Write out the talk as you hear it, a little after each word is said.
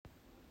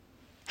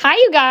Hi,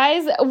 you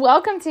guys.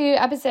 Welcome to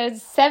episode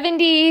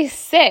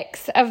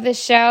 76 of the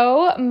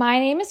show. My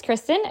name is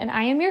Kristen, and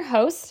I am your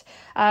host,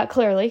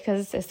 clearly,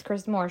 because it's the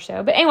Kristen Moore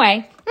Show. But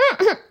anyway,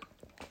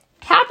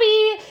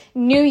 Happy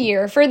New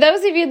Year. For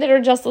those of you that are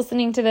just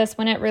listening to this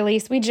when it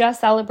released, we just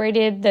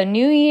celebrated the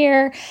new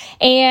year.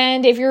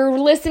 And if you're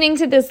listening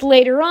to this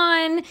later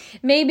on,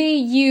 maybe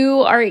you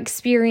are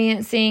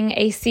experiencing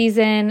a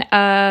season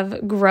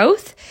of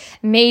growth,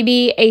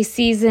 maybe a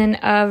season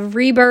of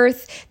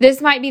rebirth.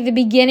 This might be the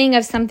beginning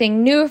of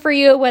something new for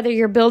you, whether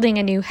you're building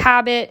a new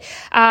habit,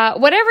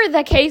 whatever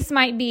the case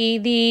might be.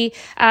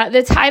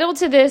 The title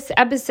to this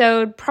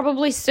episode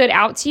probably stood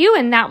out to you,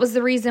 and that was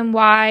the reason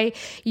why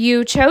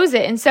you chose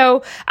it. And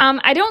so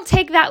I don't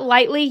take that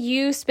lightly,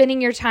 you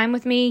spending your time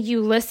with me,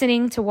 you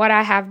listening to what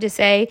I have to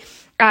say.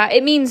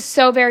 It means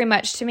so very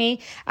much to me.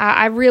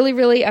 I really,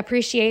 really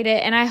appreciate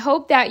it. And I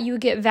hope that you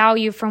get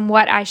value from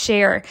what I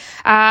share.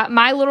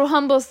 My little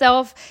humble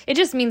self, it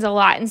just means a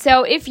lot. And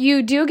so if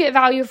you do get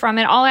value from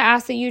it, all I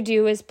ask that you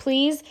do is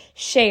please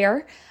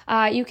share.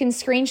 You can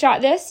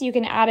screenshot this. You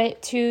can add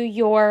it to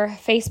your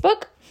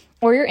Facebook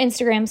or your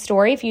Instagram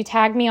story. If you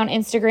tag me on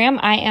Instagram,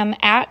 I am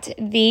at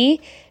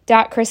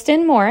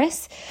 @Kristen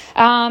Morris.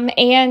 Let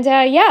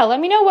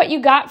me know what you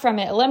got from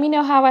it. Let me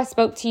know how I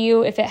spoke to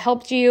you, if it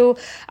helped you,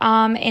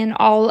 and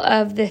all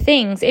of the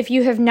things. If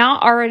you have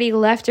not already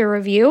left a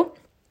review,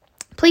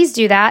 please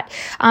do that.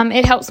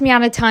 It helps me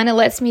out a ton. It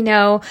lets me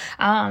know,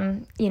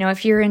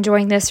 if you're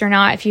enjoying this or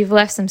not. If you've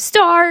left some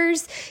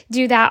stars,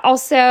 do that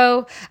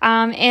also.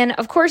 And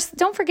of course,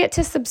 don't forget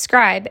to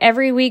subscribe.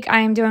 Every week,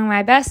 I am doing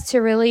my best to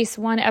release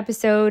one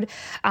episode.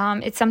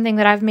 It's something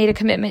that I've made a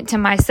commitment to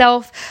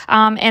myself.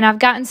 And I've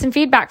gotten some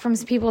feedback from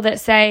some people that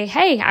say,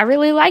 hey, I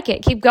really like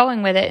it. Keep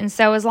going with it. And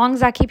so as long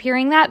as I keep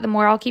hearing that, the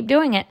more I'll keep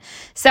doing it.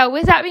 So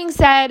with that being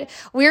said,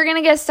 we're going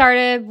to get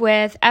started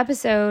with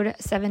episode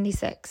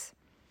 76.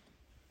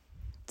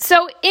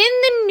 So in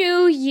the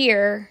new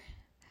year,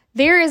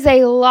 there is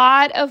a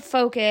lot of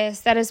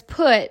focus that is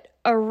put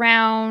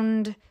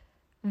around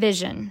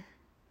vision,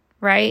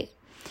 right?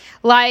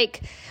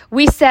 Like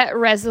we set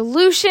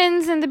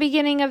resolutions in the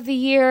beginning of the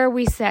year.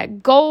 We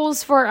set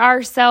goals for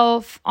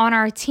ourselves on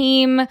our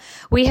team.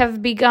 We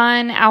have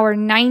begun our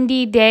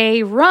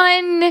 90-day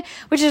run,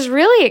 which is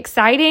really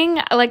exciting.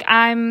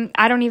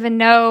 I don't even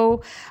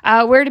know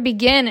where to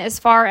begin as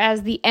far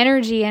as the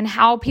energy and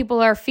how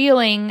people are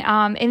feeling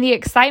and the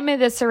excitement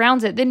that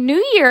surrounds it. The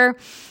new year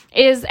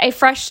is a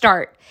fresh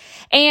start.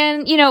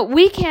 And,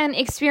 we can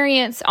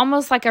experience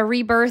almost like a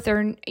rebirth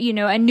or,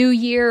 a new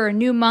year or a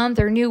new month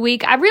or new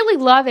week. I really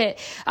love it.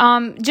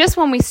 Just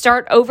when we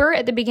start over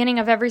at the beginning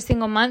of every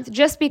single month,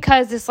 just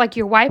because it's like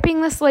you're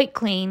wiping the slate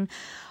clean.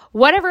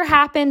 Whatever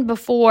happened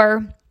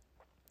before,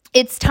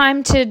 it's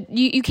time to,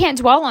 you can't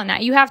dwell on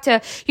that. You have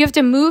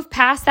to move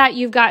past that.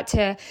 You've got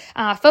to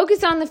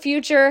focus on the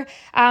future.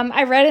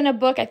 I read in a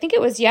book, I think it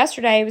was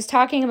yesterday, it was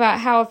talking about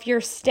how if you're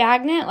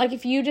stagnant, like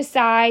if you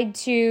decide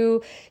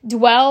to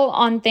dwell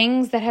on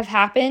things that have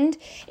happened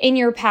in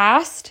your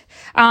past,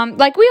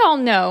 like we all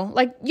know,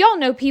 like y'all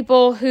know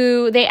people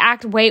who they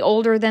act way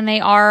older than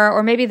they are,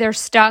 or maybe they're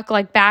stuck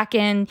like back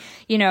in,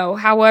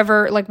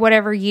 however, like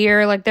whatever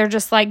year, like they're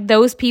just like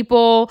those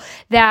people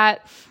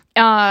that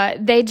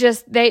they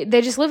just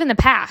live in the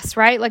past,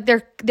 right? Like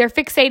they're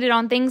fixated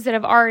on things that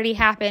have already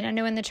happened. I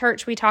know in the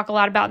church we talk a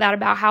lot about that,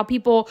 about how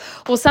people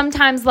will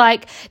sometimes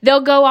like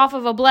they'll go off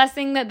of a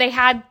blessing that they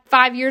had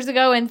 5 years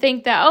ago and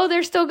think that, oh,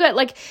 they're still good.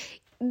 Like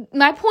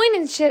my point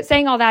in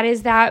saying all that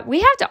is that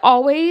we have to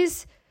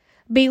always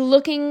be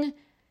looking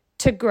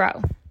to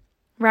grow,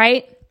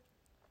 right?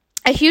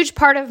 A huge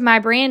part of my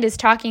brand is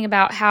talking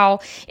about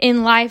how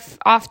in life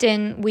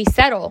often we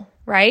settle,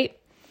 right?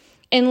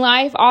 In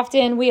life,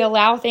 often we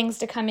allow things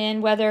to come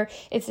in, whether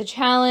it's a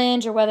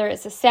challenge or whether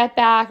it's a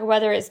setback or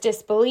whether it's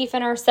disbelief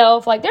in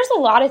ourselves. Like there's a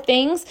lot of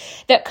things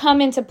that come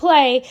into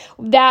play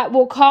that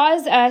will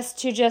cause us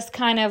to just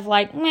kind of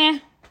like, meh,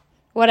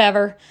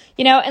 whatever,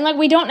 and like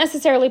we don't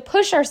necessarily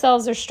push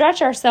ourselves or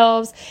stretch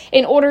ourselves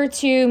in order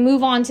to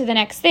move on to the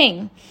next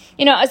thing.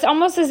 It's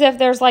almost as if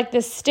there's like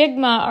this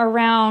stigma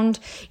around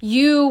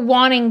you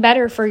wanting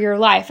better for your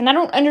life. And I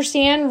don't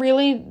understand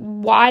really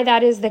why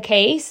that is the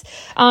case.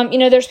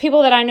 There's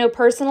people that I know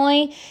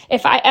personally,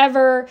 and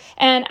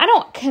I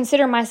don't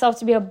consider myself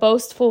to be a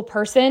boastful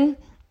person.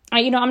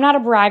 I'm not a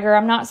bragger.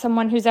 I'm not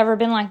someone who's ever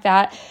been like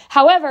that.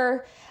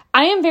 However,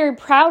 I am very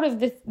proud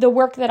of the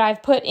work that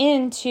I've put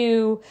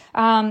into,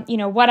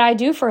 what I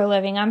do for a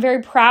living. I'm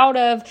very proud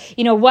of,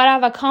 what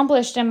I've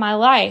accomplished in my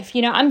life.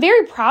 I'm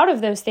very proud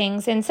of those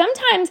things. And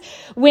sometimes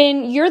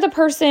when you're the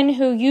person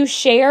who you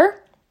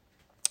share,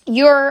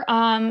 you're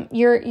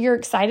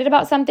excited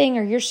about something,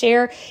 or you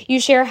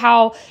share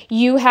how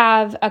you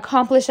have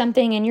accomplished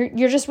something, and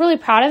you're just really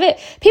proud of it.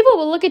 People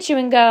will look at you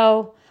and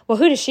go, well,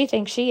 who does she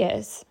think she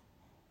is?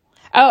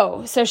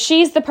 Oh, so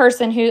she's the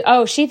person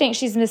who, she thinks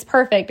she's Miss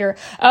Perfect, or,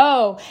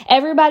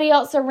 everybody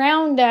else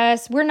around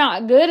us, we're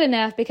not good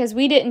enough because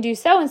we didn't do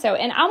so-and-so.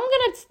 And I'm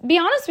going to be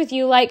honest with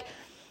you, like,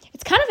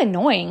 it's kind of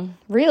annoying,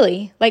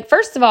 really. Like,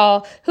 first of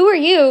all, who are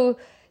you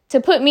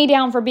to put me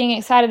down for being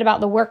excited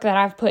about the work that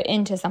I've put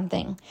into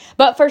something.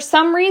 But for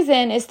some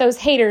reason, it's those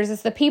haters.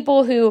 It's the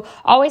people who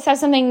always have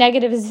something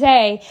negative to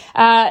say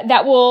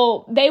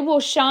they will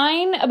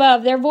shine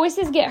above. Their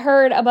voices get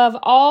heard above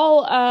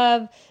all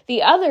of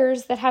the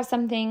others that have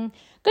something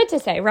good to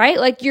say, right?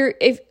 Like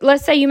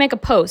let's say you make a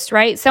post,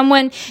 right? It's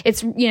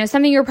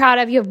something you're proud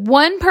of. You have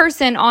one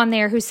person on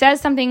there who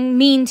says something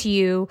mean to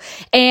you,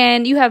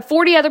 and you have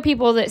 40 other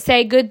people that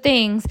say good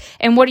things.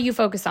 And what do you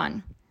focus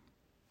on?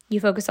 You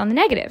focus on the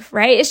negative,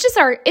 right? It's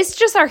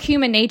just our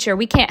human nature.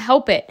 We can't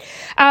help it.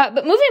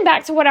 But moving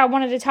back to what I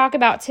wanted to talk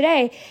about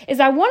today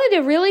is I wanted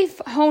to really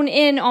hone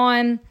in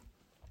on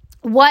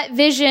what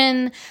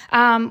vision,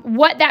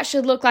 what that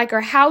should look like,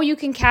 or how you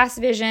can cast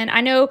vision. I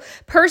know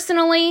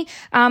personally,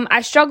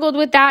 I struggled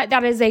with that.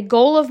 That is a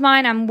goal of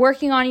mine. I'm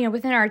working on,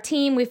 within our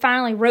team, we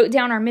finally wrote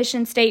down our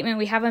mission statement.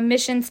 We have a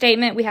mission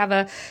statement. We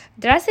have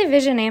did I say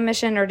vision and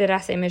mission, or did I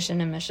say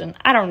mission and mission?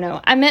 I don't know.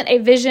 I meant a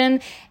vision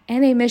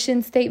and a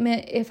mission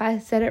statement if I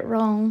said it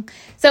wrong.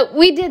 So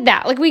we did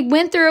that. Like, we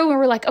went through and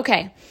we're like,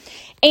 okay.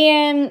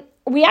 And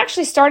we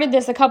actually started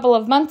this a couple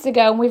of months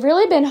ago, and we've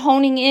really been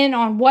honing in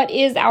on what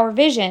is our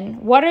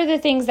vision. What are the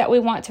things that we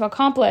want to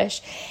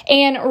accomplish?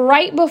 And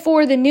right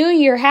before the new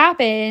year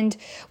happened,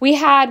 we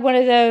had one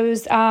of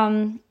those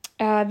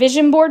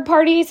vision board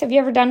parties. Have you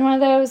ever done one of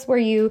those where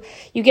you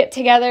get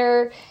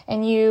together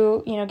and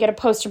you get a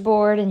poster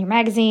board and your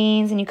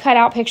magazines and you cut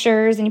out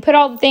pictures and you put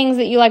all the things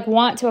that you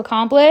want to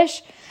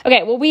accomplish?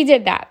 Okay, well, we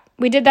did that.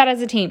 We did that as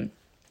a team.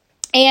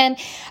 And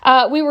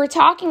we were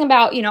talking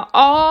about,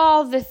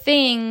 all the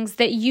things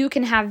that you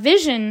can have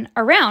vision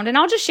around. And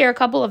I'll just share a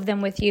couple of them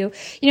with you.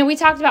 We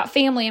talked about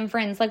family and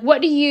friends. Like,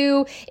 what do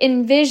you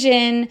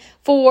envision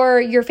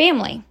for your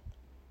family?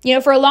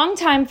 For a long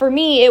time for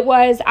me, it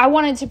was I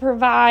wanted to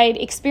provide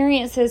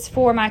experiences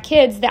for my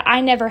kids that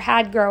I never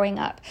had growing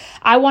up.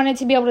 I wanted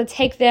to be able to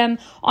take them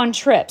on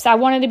trips. I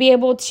wanted to be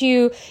able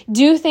to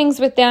do things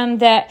with them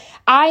that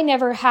I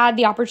never had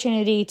the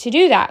opportunity to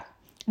do that.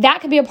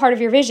 That could be a part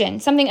of your vision.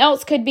 Something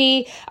else could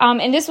be,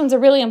 and this one's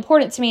really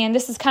important to me, and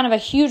this is kind of a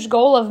huge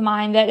goal of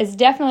mine that is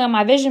definitely on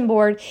my vision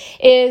board,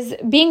 is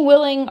being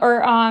willing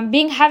or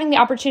having the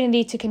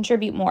opportunity to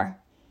contribute more,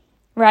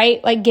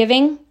 right? Like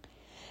giving.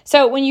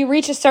 So when you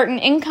reach a certain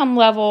income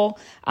level,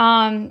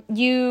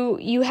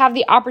 you have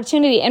the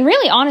opportunity, and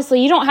really,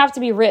 honestly, you don't have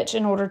to be rich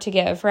in order to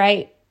give,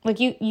 right? Like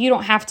you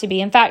don't have to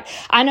be. In fact,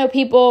 I know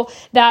people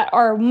that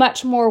are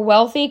much more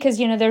wealthy because,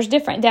 there's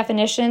different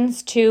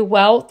definitions to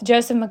wealth.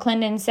 Joseph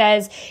McClendon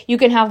says you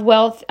can have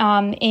wealth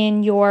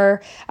in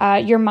your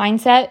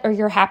mindset or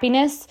your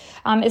happiness.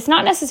 It's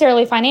not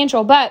necessarily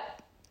financial, but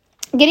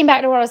getting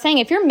back to what I was saying,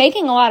 if you're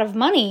making a lot of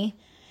money,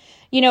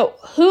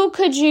 who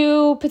could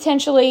you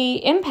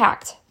potentially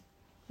impact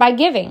by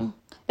giving?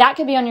 That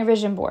could be on your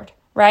vision board.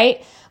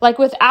 Right? Like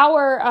with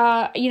our,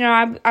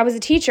 I was a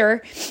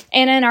teacher,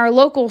 and in our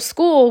local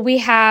school, we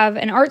have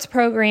an arts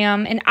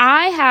program, and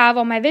I have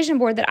on my vision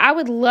board that I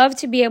would love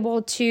to be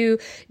able to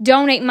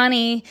donate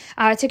money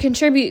to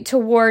contribute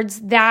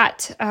towards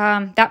that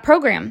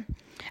program.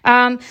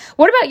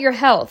 What about your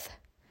health?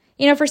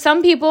 For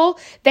some people,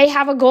 they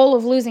have a goal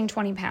of losing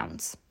 20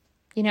 pounds.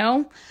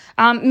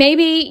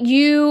 Maybe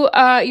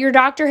your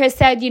doctor has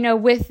said,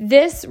 with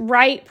this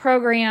right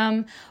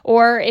program,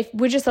 or if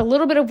with just a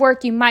little bit of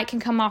work, you might can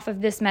come off of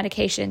this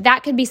medication.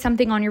 That could be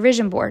something on your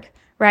vision board,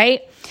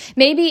 right?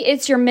 Maybe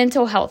it's your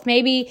mental health.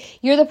 Maybe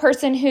you're the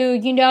person who,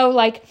 maybe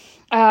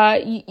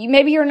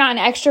you're not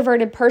an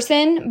extroverted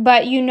person,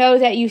 but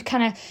that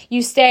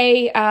you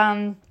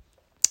stay,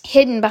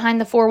 hidden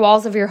behind the four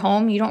walls of your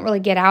home. You don't really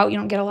get out. You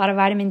don't get a lot of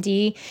vitamin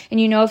D. And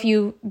if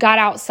you got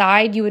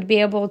outside, you would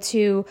be able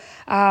to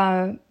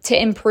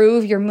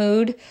improve your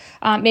mood.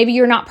 Maybe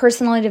you're not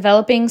personally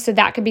developing, so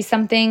that could be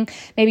something.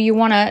 Maybe you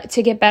want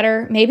to get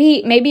better.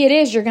 Maybe it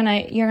is you're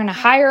gonna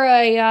hire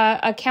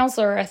a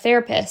counselor or a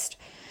therapist.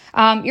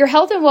 Your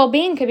health and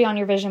well-being could be on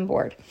your vision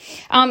board.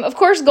 Of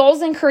course,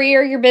 goals in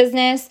career, your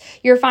business,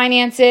 your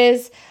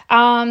finances,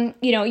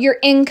 your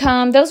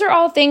income. Those are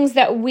all things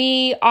that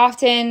we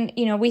often,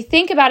 we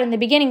think about in the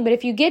beginning, but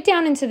if you get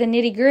down into the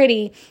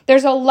nitty-gritty,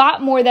 there's a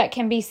lot more that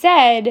can be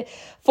said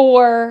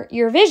for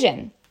your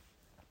vision.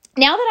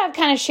 Now that I've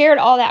kind of shared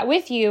all that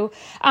with you,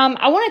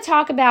 I want to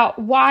talk about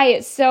why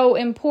it's so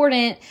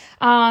important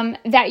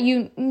that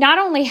you not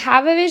only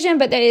have a vision,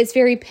 but that it's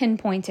very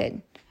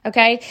pinpointed.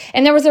 Okay.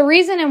 And there was a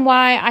reason and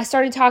why I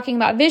started talking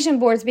about vision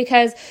boards,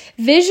 because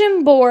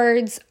vision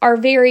boards are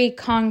very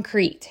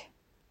concrete,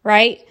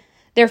 right?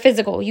 They're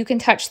physical. You can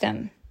touch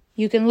them.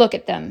 You can look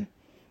at them.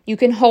 You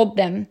can hold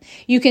them.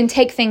 You can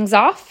take things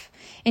off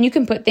and you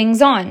can put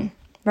things on,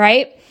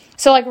 right?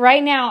 So like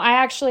right now, I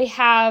actually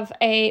have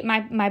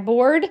my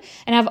board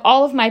and I have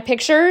all of my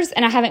pictures,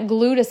 and I haven't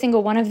glued a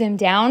single one of them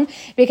down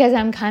because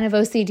I'm kind of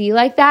OCD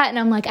like that. And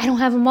I'm like, I don't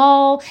have them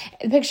all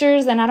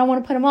pictures and I don't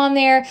want to put them on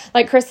there.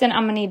 Like, Kristen,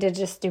 I'm going to need to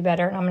just do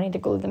better, and I'm going to need to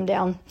glue them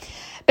down.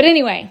 But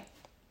anyway,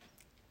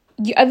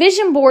 a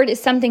vision board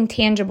is something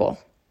tangible.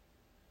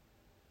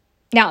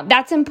 Now,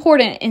 that's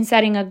important in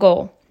setting a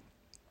goal.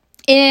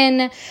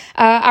 In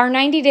our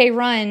 90-day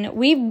run,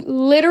 we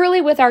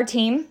literally, with our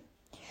team,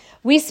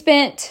 we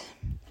spent,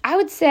 I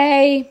would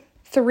say,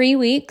 3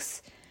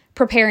 weeks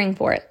preparing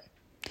for it.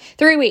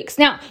 3 weeks.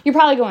 Now, you're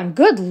probably going,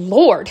 good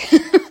Lord,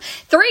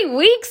 3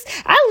 weeks?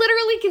 I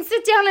literally can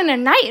sit down in a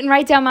night and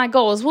write down my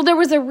goals. Well, there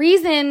was a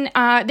reason,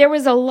 there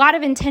was a lot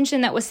of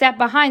intention that was set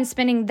behind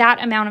spending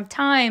that amount of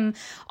time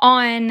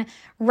on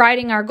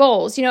writing our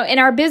goals. You know, in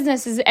our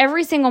business is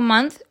every single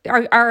month,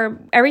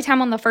 every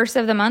time on the first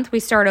of the month, we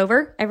start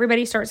over.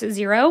 Everybody starts at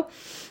zero.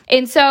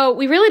 And so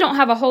we really don't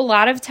have a whole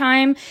lot of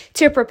time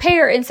to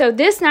prepare. And so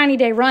this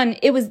 90-day run,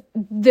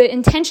 the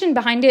intention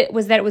behind it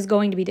was that it was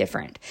going to be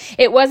different.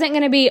 It wasn't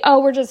going to be,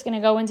 oh, we're just going to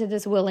go into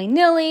this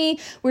willy-nilly.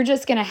 We're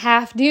just going to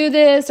half do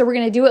this, or we're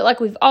going to do it like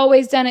we've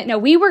always done it. No,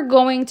 we were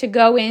going to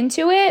go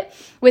into it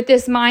with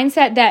this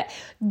mindset that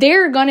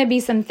there are going to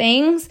be some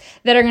things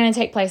that are going to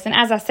take place. And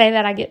as I say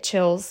that, I get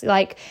chills.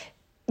 Like,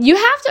 you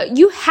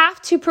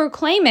have to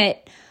proclaim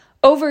it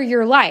over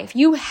your life.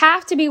 You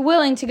have to be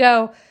willing to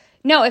go,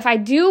 no, if I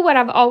do what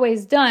I've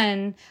always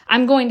done,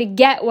 I'm going to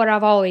get what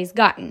I've always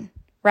gotten,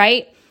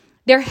 right?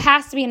 There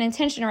has to be an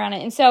intention around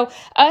it. And so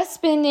us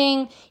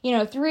spending,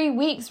 3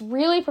 weeks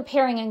really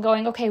preparing and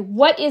going, okay,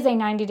 what is a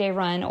 90-day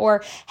run?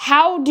 Or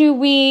how do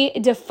we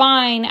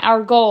define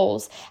our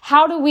goals?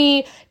 How do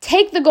we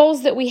take the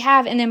goals that we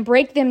have and then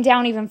break them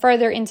down even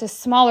further into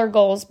smaller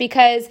goals?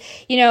 Because,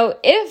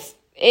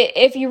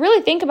 if you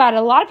really think about it,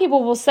 a lot of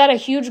people will set a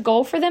huge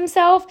goal for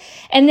themselves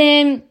and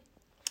then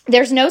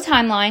there's no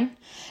timeline.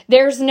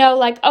 There's no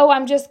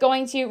I'm just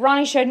going to,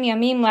 Ronnie showed me a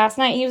meme last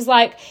night. He was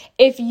like,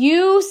 if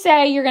you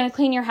say you're going to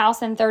clean your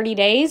house in 30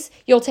 days,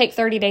 you'll take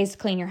 30 days to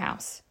clean your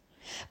house.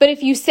 But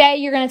if you say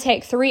you're going to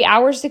take 3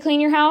 hours to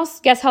clean your house,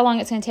 guess how long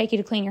it's going to take you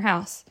to clean your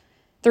house?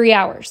 3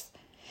 hours.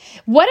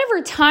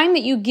 Whatever time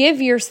that you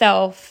give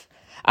yourself,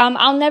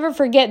 I'll never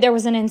forget there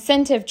was an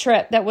incentive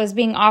trip that was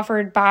being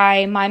offered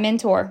by my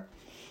mentor.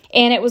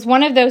 And it was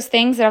one of those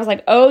things that I was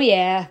like, oh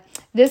yeah,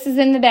 this is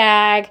in the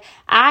bag.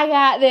 I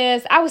got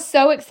this. I was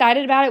so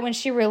excited about it when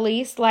she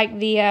released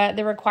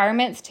the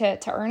requirements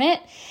to earn it.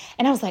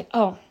 And I was like,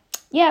 oh,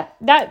 yeah,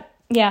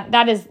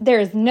 there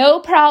is no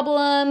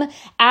problem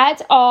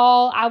at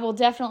all. I will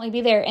definitely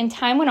be there. And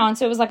time went on.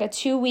 So it was like a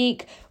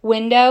 2-week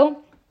window.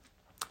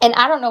 And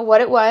I don't know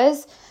what it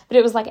was, but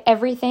it was like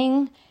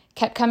everything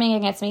kept coming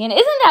against me. And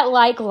isn't that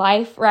like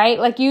life, right?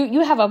 Like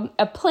you have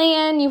a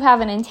plan, you have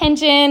an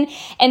intention,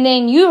 and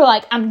then you're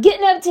like, I'm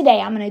getting up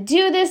today. I'm going to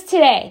do this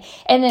today.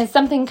 And then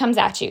something comes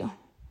at you,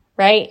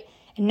 right?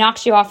 And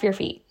knocks you off your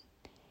feet.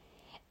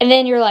 And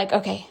then you're like,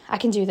 okay, I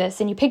can do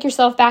this. And you pick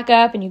yourself back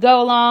up and you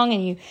go along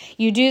and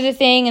you do the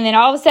thing. And then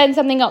all of a sudden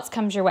something else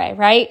comes your way,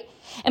 right?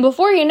 And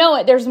before you know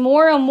it, there's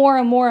more and more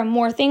and more and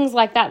more things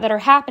like that are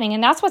happening.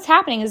 And that's what's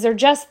happening is they're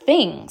just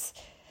things.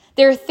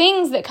 There are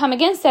things that come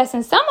against us.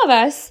 And some of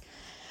us,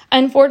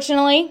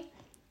 unfortunately,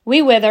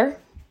 we wither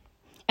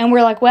and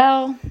we're like,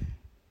 well,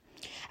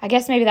 I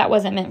guess maybe that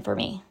wasn't meant for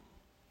me,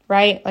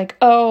 right? Like,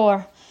 oh,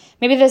 or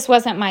maybe this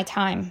wasn't my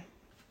time.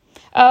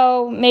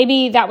 Oh,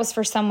 maybe that was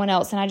for someone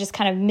else and I just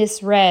kind of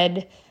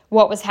misread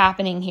what was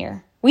happening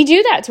here. We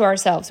do that to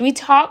ourselves. We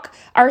talk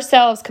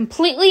ourselves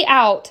completely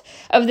out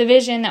of the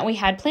vision that we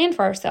had planned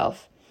for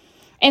ourselves.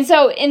 And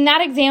so in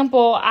that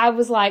example, I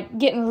was like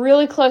getting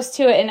really close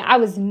to it and I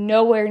was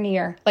nowhere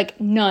near, like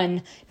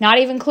none, not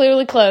even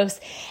clearly close.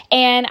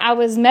 And I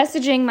was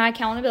messaging my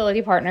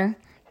accountability partner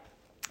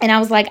and I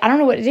was like, I don't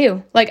know what to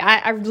do. Like,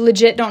 I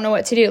legit don't know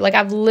what to do. Like,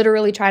 I've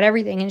literally tried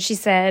everything. And she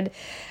said,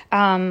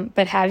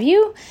 but have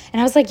you?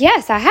 And I was like,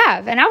 yes, I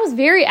have. And I was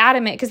very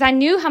adamant because I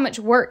knew how much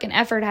work and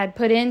effort I had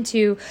put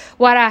into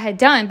what I had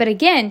done. But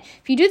again,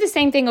 if you do the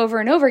same thing over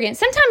and over again,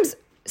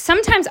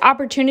 sometimes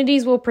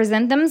opportunities will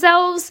present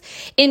themselves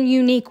in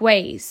unique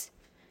ways.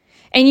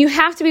 And you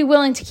have to be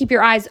willing to keep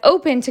your eyes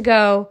open to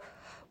go,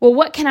 well,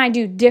 what can I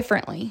do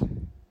differently?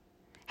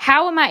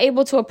 How am I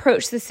able to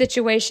approach the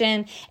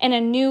situation in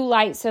a new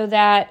light so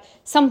that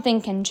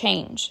something can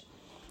change?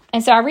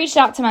 And so I reached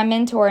out to my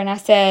mentor and I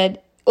said,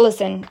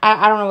 listen,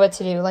 I don't know what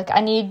to do. Like,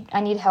 I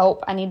need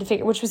help. I need to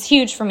figure, which was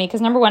huge for me.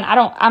 Because number one,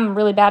 I'm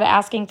really bad at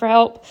asking for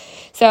help.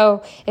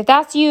 So if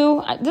that's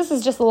you, this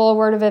is just a little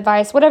word of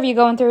advice. Whatever you're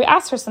going through,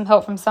 ask for some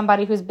help from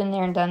somebody who's been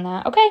there and done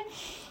that. Okay.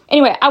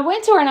 Anyway, I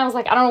went to her and I was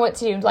like, I don't know what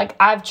to do. Like,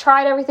 I've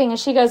tried everything. And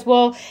she goes,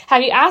 well,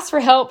 have you asked for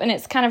help? And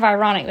it's kind of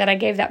ironic that I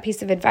gave that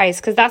piece of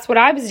advice because that's what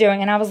I was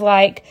doing. And I was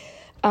like,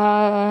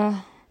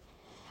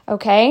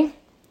 okay.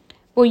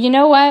 Well, you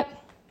know what?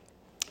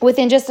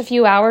 Within just a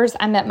few hours,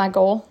 I met my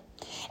goal.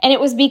 And it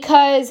was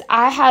because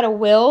I had a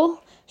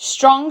will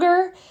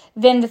stronger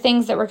than the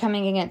things that were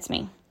coming against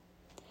me.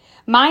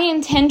 My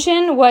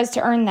intention was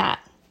to earn that.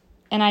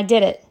 And I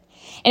did it.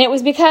 And it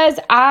was because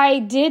I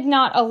did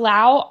not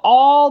allow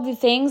all the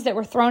things that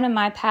were thrown in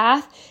my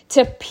path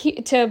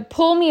to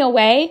pull me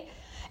away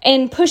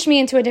and push me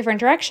into a different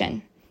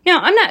direction. Now,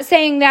 I'm not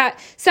saying that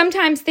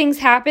sometimes things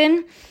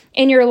happen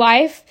in your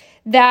life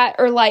that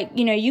are like,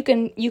 you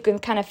can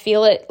kind of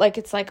feel it. Like,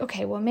 it's like,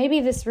 okay, well, maybe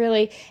this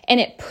really, and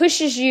it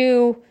pushes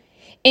you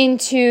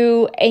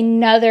into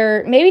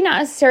another, maybe not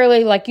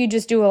necessarily like you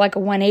just do like a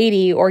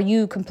 180 or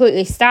you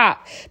completely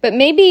stop, but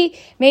maybe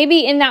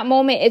in that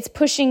moment it's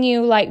pushing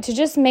you like to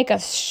just make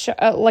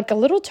like a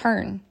little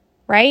turn,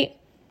 right?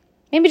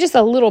 Maybe just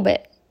a little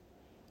bit.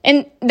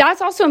 And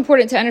that's also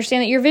important to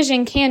understand that your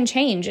vision can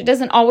change. It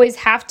doesn't always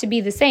have to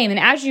be the same. And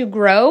as you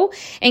grow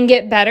and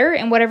get better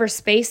in whatever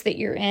space that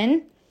you're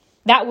in,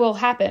 that will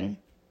happen.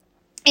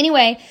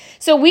 Anyway,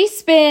 so we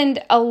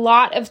spend a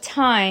lot of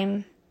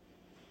time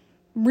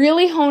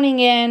really honing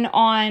in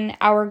on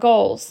our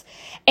goals.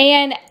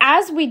 And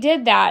as we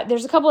did that,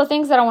 there's a couple of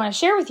things that I want to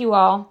share with you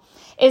all,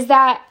 is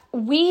that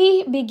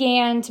we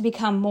began to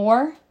become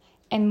more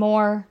and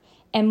more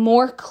and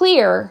more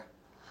clear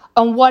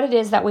on what it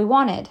is that we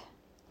wanted.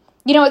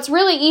 You know, it's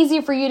really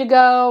easy for you to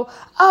go,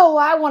 oh,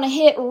 I want to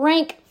hit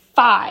rank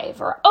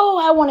 5, or, oh,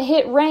 I want to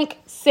hit rank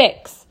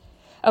 6.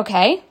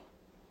 Okay,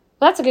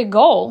 well, that's a good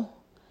goal.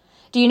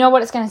 Do you know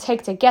what it's going to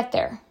take to get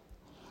there?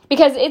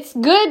 Because it's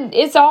good,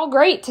 it's all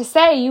great to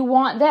say you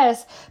want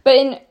this, but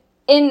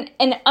in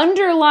an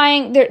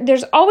underlying,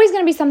 there's always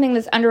going to be something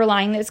that's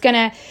underlying that's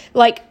going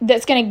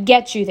to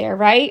get you there,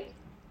 right?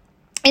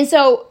 And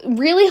so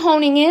really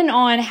honing in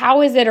on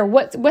how is it, or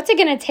what's it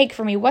going to take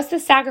for me? What's the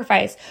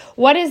sacrifice?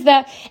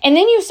 And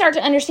then you start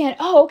to understand,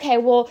 oh, okay,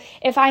 well,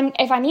 if I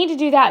need to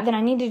do that, then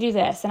I need to do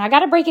this. And I got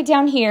to break it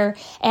down here.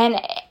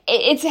 And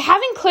it's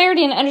having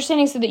clarity and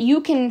understanding so that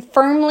you can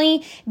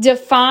firmly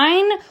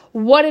define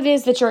what it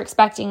is that you're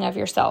expecting of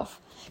yourself.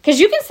 Because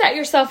you can set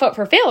yourself up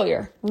for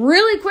failure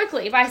really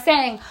quickly by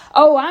saying,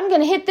 oh, I'm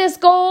going to hit this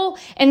goal.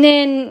 And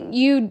then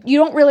you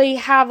don't really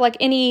have like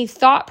any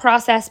thought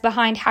process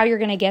behind how you're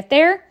going to get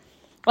there.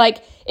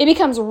 Like it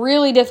becomes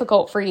really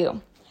difficult for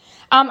you.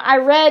 I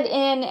read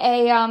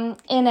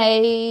in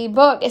a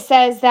book, it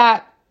says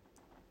that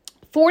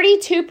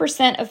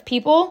 42% of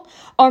people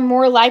are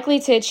more likely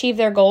to achieve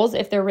their goals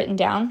if they're written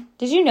down.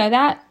 Did you know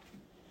that?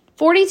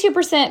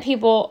 42%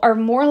 people are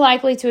more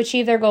likely to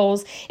achieve their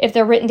goals if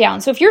they're written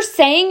down. So if you're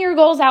saying your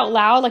goals out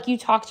loud, like you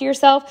talk to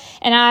yourself,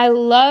 and I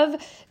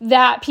love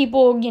that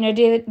people,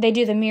 they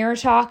do the mirror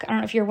talk. I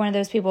don't know if you're one of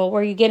those people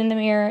where you get in the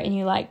mirror and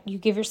you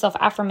give yourself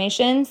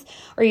affirmations,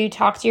 or you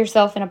talk to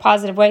yourself in a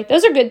positive way.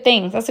 Those are good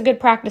things. That's a good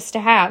practice to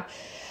have.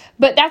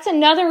 But that's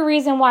another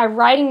reason why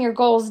writing your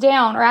goals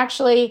down, or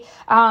actually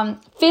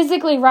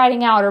physically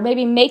writing out, or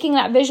maybe making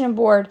that vision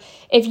board,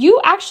 if you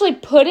actually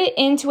put it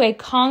into a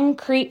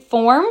concrete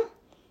form,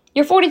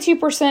 you're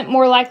 42%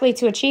 more likely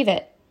to achieve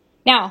it.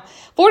 Now,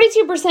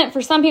 42%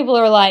 for some people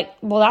are like,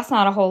 well, that's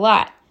not a whole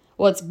lot.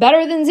 Well, it's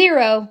better than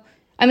 0.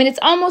 I mean, it's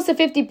almost a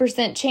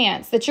 50%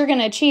 chance that you're going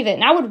to achieve it.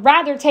 And I would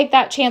rather take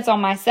that chance on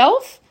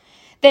myself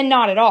than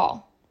not at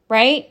all,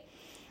 right?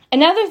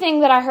 Another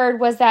thing that I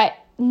heard was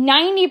that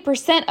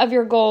 90% of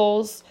your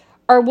goals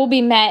will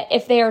be met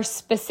if they are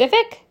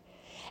specific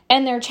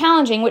and they're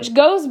challenging, which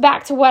goes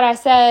back to what I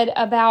said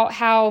about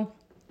how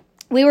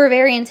we were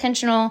very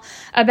intentional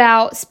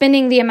about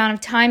spending the amount of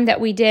time that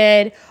we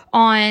did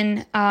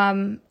on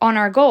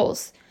our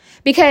goals.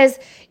 Because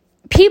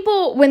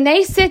people, when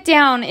they sit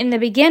down in the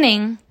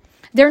beginning,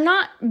 they're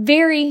not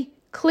very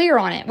clear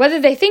on it. Whether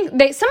they think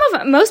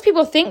most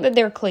people think that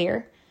they're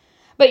clear,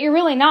 but you're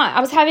really not. I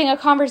was having a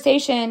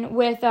conversation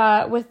with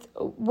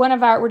one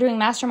of we're doing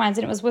masterminds,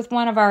 and it was with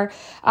one of our,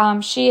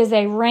 she is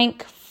a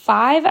rank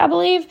 5, I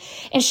believe.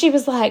 And she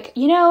was like,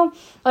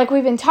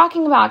 we've been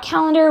talking about a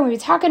calendar, and we've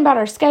been talking about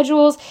our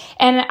schedules.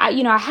 And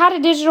I had a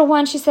digital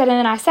one, she said, and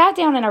then I sat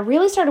down and I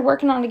really started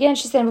working on it again.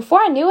 She said, and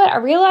before I knew it, I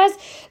realized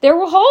there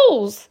were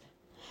holes.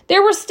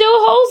 There were still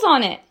holes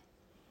on it.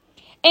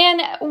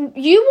 And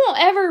you won't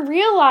ever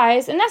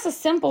realize, and that's a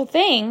simple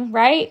thing,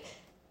 right?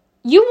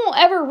 You won't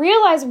ever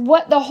realize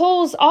what the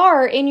holes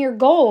are in your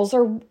goals,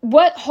 or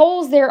what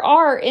holes there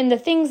are in the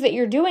things that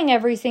you're doing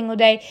every single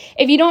day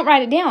if you don't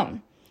write it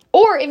down.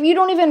 Or if you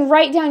don't even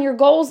write down your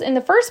goals in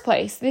the first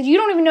place, that you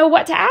don't even know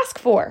what to ask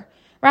for,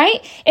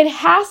 right? It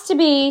has to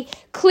be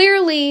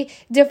clearly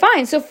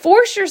defined. So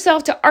force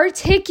yourself to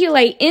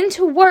articulate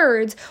into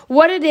words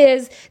what it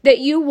is that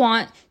you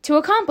want to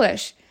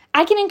accomplish.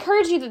 I can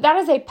encourage you that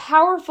is a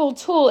powerful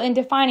tool in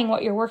defining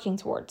what you're working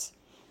towards.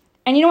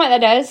 And you know what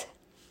that does?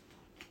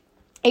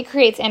 It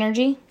creates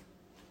energy.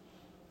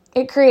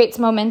 It creates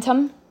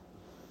momentum.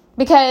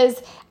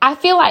 Because I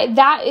feel like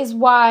that is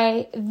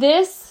why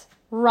this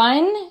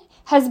run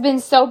has been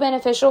so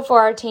beneficial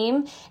for our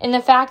team, in the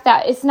fact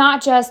that it's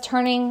not just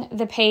turning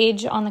the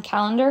page on the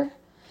calendar.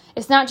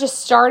 It's not just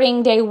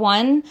starting day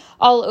 1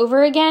 all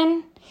over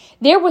again.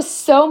 There was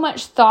so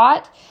much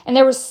thought, and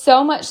there was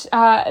so much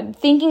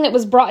thinking that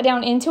was brought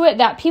down into it,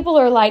 that people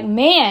are like,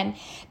 man,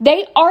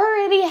 they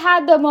already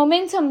had the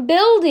momentum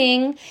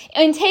building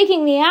and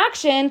taking the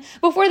action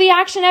before the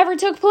action ever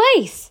took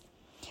place.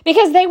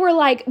 Because they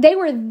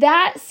were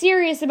that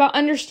serious about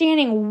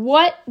understanding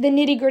what the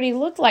nitty-gritty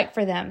looked like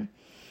for them.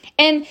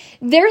 And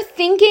they're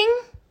thinking,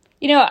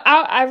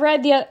 I've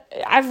read, y'all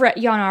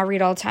know I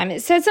read all the time.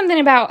 It said something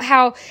about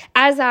how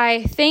as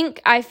I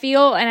think, I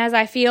feel, and as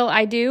I feel,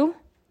 I do,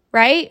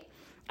 right?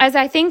 As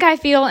I think, I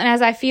feel, and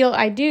as I feel,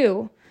 I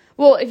do.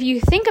 Well, if you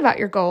think about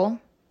your goal,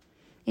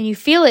 and you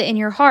feel it in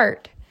your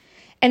heart,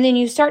 and then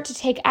you start to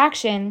take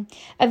action,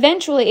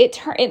 eventually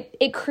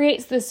it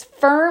creates this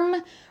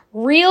firm,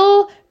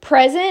 real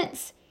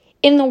presence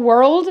in the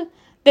world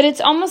that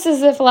it's almost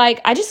as if like,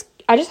 I just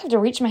have to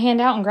reach my hand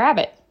out and grab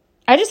it.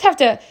 I just have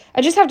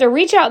to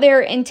reach out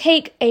there and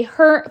take a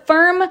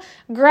firm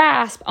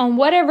grasp on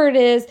whatever it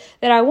is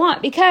that I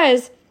want,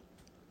 because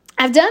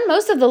I've done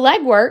most of the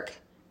legwork,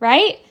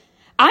 right?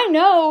 I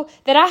know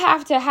that I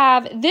have to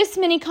have this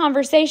many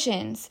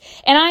conversations.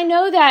 And I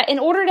know that in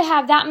order to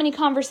have that many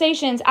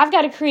conversations, I've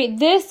got to create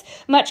this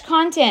much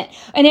content.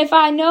 And if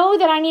I know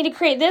that I need to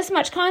create this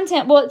much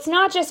content, well, it's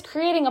not just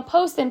creating a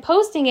post and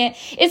posting it.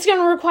 It's going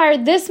to require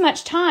this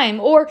much time.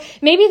 Or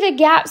maybe the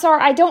gaps are,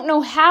 I don't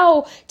know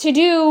how to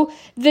do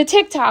the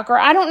TikTok, or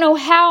I don't know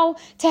how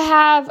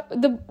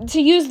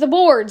to use the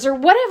boards, or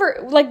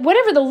whatever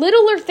the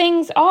littler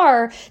things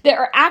are that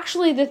are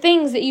actually the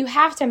things that you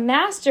have to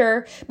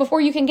master before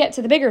you can get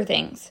to the bigger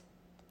things,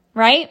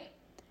 right?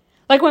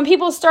 Like when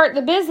people start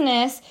the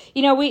business,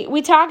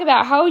 we talk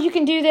about how you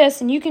can do this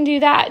and you can do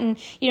that. And,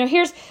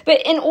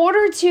 but in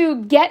order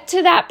to get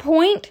to that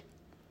point,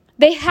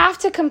 they have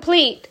to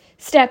complete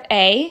step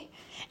A,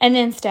 and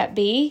then step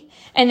B,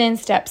 and then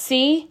step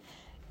C.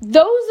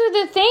 Those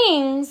are the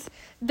things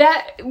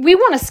that we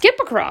want to skip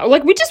across.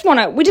 Like we just want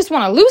to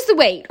lose the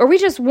weight, or we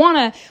just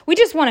want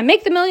to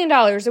make the $1 million,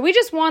 or we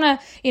just want to,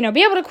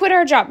 be able to quit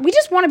our job. We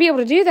just want to be able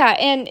to do that.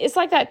 And it's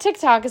like that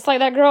TikTok. It's like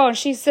that girl, and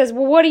she says,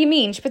 well, what do you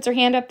mean? She puts her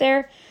hand up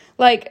there.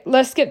 Like,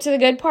 let's skip to the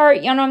good part.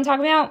 You know what I'm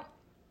talking about?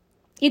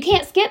 You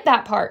can't skip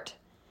that part.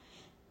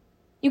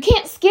 You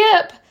can't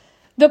skip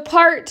the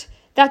part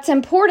that's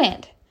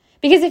important.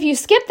 Because if you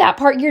skip that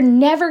part, you're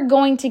never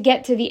going to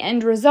get to the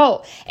end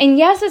result. And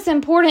yes, it's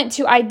important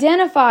to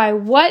identify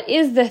what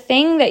is the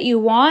thing that you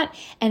want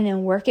and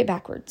then work it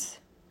backwards.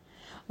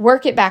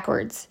 Work it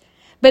backwards.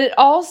 But it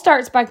all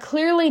starts by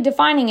clearly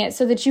defining it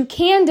so that you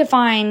can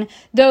define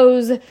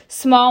those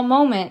small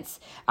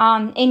moments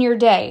in your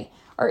day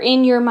or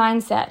in your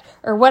mindset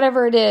or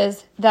whatever it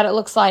is that it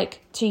looks like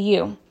to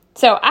you.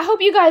 So I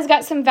hope you guys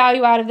got some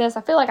value out of this.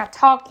 I feel like I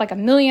talked like a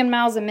million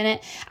miles a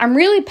minute. I'm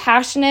really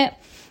passionate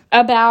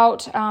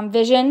about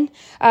vision,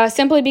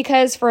 simply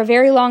because for a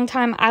very long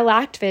time I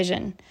lacked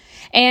vision.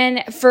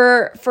 And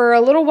for a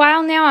little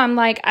while now, I'm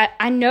like,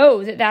 I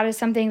know that is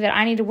something that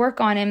I need to work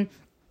on. And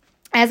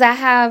as I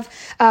have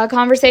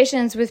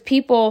conversations with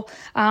people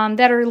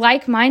that are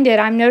like-minded,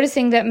 I'm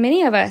noticing that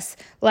many of us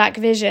lack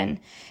vision.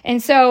 And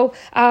so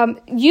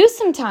use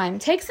some time,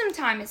 take some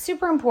time. It's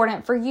super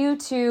important for you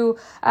to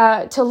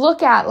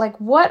look at, like,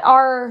 what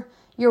are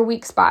your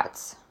weak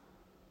spots?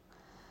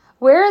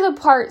 Where are the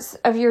parts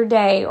of your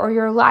day or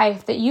your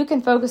life that you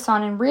can focus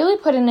on and really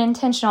put an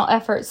intentional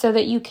effort so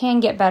that you can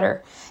get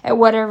better at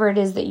whatever it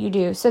is that you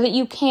do, so that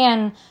you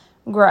can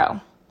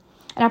grow?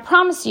 And I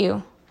promise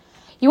you,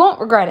 you won't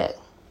regret it.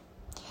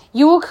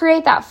 You will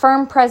create that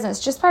firm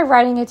presence just by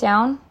writing it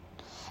down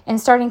and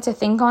starting to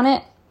think on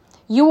it.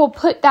 You will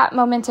put that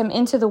momentum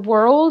into the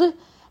world.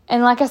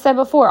 And like I said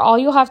before, all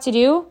you'll have to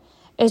do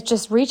is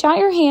just reach out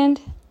your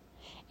hand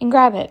and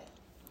grab it.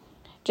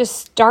 Just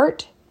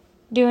start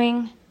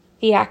doing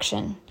the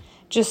action.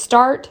 Just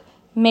start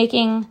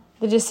making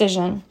the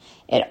decision.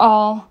 It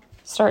all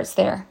starts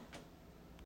there.